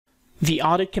The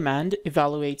audit command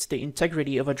evaluates the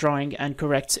integrity of a drawing and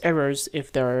corrects errors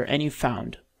if there are any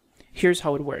found. Here's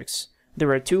how it works.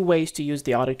 There are two ways to use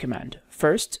the audit command.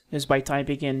 First is by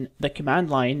typing in the command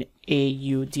line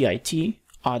AUDIT,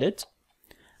 audit,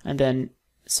 and then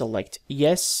select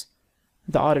yes.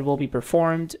 The audit will be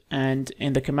performed, and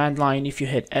in the command line, if you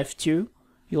hit F2,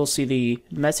 you'll see the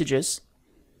messages,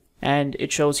 and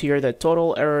it shows here that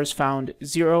total errors found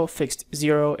 0, fixed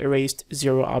 0, erased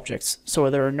 0 objects. So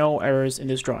there are no errors in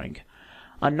this drawing.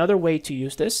 Another way to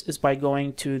use this is by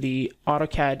going to the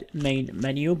AutoCAD main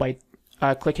menu by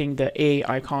clicking the A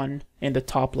icon in the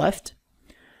top left,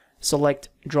 select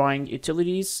Drawing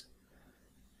Utilities,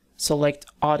 select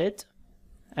Audit,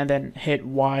 and then hit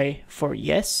Y for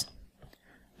yes,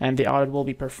 and the audit will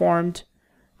be performed.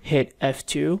 Hit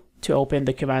F2 to open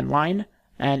the command line,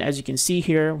 and as you can see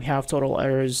here, we have total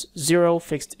errors 0,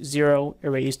 fixed 0,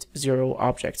 erased 0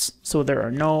 objects, so there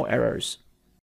are no errors.